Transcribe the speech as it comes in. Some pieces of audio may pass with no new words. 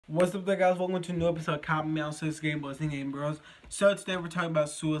What's up there, guys? Welcome to a new episode of Comicman06 Game Boys and Game Girls. So today we're talking about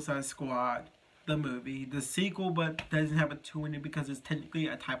Suicide Squad, the movie, the sequel, but doesn't have a 2 in it because it's technically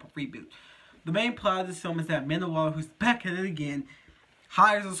a type of reboot. The main plot of this film is that Amanda Waller, who's back at it again,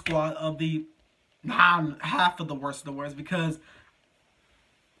 hires a squad of the half of the worst because,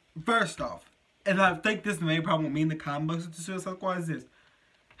 first off, and I think this is the main problem with me in the comic books with the Suicide Squad is this: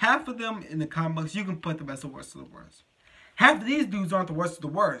 half of them in the comic books you can put them as the worst of the worst. Half of these dudes aren't the worst of the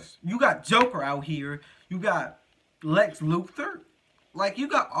worst. You got Joker out here. You got Lex Luthor. Like, you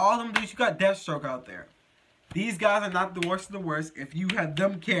got all them dudes. You got Deathstroke out there. These guys are not the worst of the worst if you have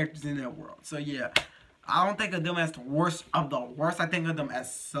them characters in that world. So, yeah. I don't think of them as the worst of the worst. I think of them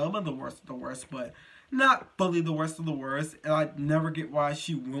as some of the worst of the worst. But not fully the worst of the worst. And I never get why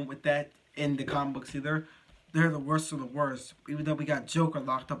she went with that in the comic books either. They're the worst of the worst. Even though we got Joker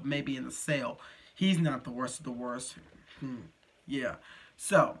locked up maybe in the cell. He's not the worst of the worst. Yeah.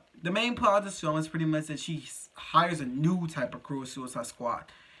 So, the main plot of this film is pretty much that she hires a new type of crew of Suicide Squad.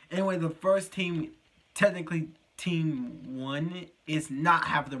 Anyway, the first team, technically Team 1, is not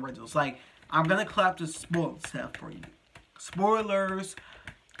half the originals. Like, I'm going to clap the spoiler stuff for you. Spoilers.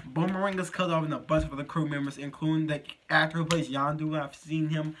 Boomerang is cut off in a bunch of other crew members, including the actor who plays Yondu. I've seen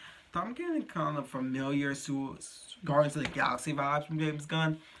him. So I'm getting kind of familiar to Guardians of the Galaxy vibes from James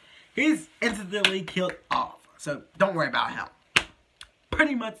Gunn. He's instantly killed off. So, don't worry about him.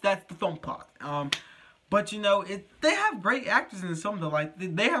 Pretty much, that's the film plot. But, you know, they have great actors in this film, though. Like,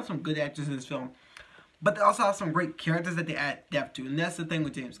 they have some good actors in this film. But they also have some great characters that they add depth to. And that's the thing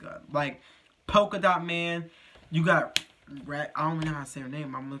with James Gunn. Like, Polka Dot Man. You got Rat. I don't know how to say her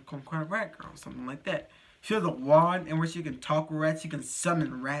name. I'm going to call her Rat Girl. Something like that. She has a wand in where she can talk with rats. She can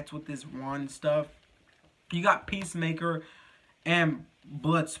summon rats with this wand and stuff. You got Peacemaker and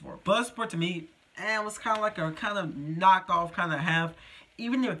Bloodsport. Bloodsport, to me, and was kind of like a kind of knockoff, kind of half,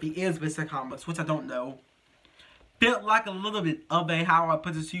 even if he is based on comics, which I don't know. Felt like a little bit of a, how I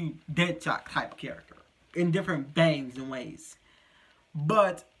put this to you, Deadshot type character. In different bangs and ways.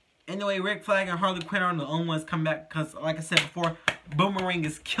 But, anyway, Rick Flag and Harley Quinn are the only ones come back because, like I said before, Boomerang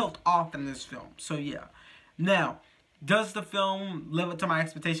is killed off in this film. So, yeah. Now, does the film live up to my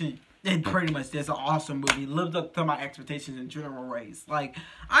expectations? It pretty much is an awesome movie. Lived up to my expectations in general ways. Like,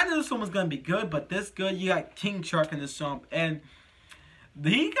 I knew this film was going to be good, but this good. You got King Shark in this film. And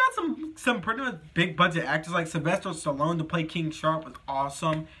he got some pretty much big budget actors. Like Sylvester Stallone to play King Shark was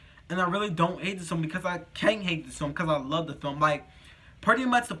awesome. And I really don't hate this film because I can't hate this film because I love the film. Like, pretty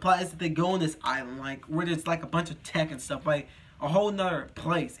much the plot is that they go on this island, like, where there's like a bunch of tech and stuff. Like, a whole nother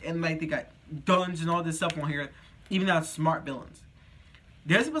place. And like, they got guns and all this stuff on here. Even out smart villains.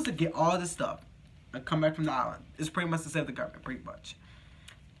 They're supposed to get all this stuff and come back from the island. It's pretty much to save the government, pretty much.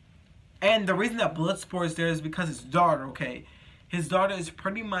 And the reason that Bloodsport is there is because his daughter, okay? His daughter is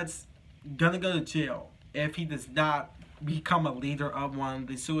pretty much gonna go to jail if he does not become a leader of one of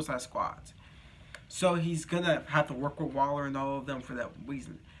the Suicide Squads. So he's gonna have to work with Waller and all of them for that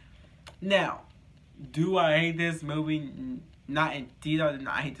reason. Now, do I hate this movie? Not indeed, I do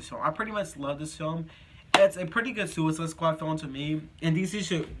not hate this film. I pretty much love this film. It's a pretty good Suicide Squad film to me. And DC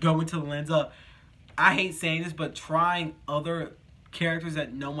should go into the lens of, I hate saying this, but trying other characters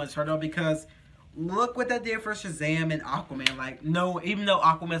that no one's heard of. Because look what that did for Shazam and Aquaman. Like, no, even though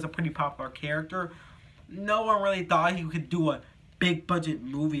Aquaman's a pretty popular character, no one really thought he could do a big budget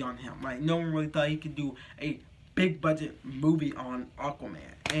movie on him. Like, no one really thought he could do a big budget movie on Aquaman.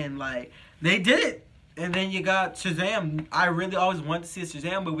 And, like, they did it. And then you got Shazam. I really always wanted to see a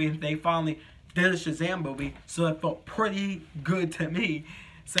Shazam movie, and they finally did a Shazam movie, so it felt pretty good to me.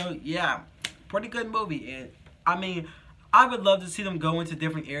 So, yeah, pretty good movie. And, I mean, I would love to see them go into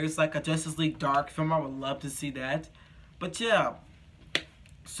different areas, like a Justice League Dark film. I would love to see that. But, yeah.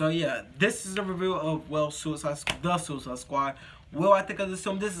 So, yeah, this is a review of, well, the Suicide Squad. Well, I think of this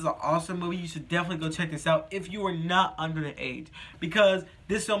film, this is an awesome movie. You should definitely go check this out if you are not under the age. Because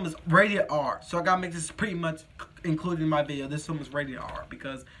this film is rated R. So, I gotta make this pretty much included in my video. This film is rated R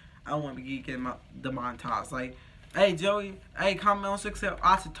because I don't want to be geeking the montage. Like, hey, Joey, hey, Comicman06,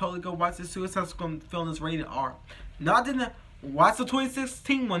 I should totally go watch this Suicide Squad film that's rated R. Not to watch the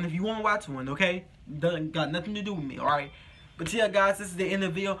 2016 one if you want to watch one, okay? Got nothing to do with me, alright? But yeah, guys, this is the end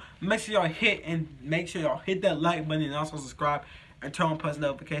of the video. Make sure y'all hit that like button and also subscribe and turn on post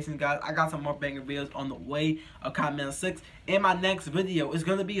notifications, guys. I got some more banger videos on the way of Comicman06. In my next video is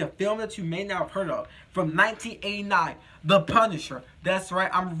going to be a film that you may not have heard of from 1989, The Punisher. That's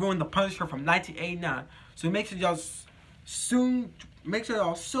right, I'm reviewing The Punisher from 1989. So make sure y'all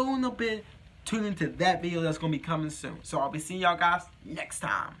soon a bit tune into that video that's going to be coming soon. So I'll be seeing y'all guys next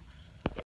time.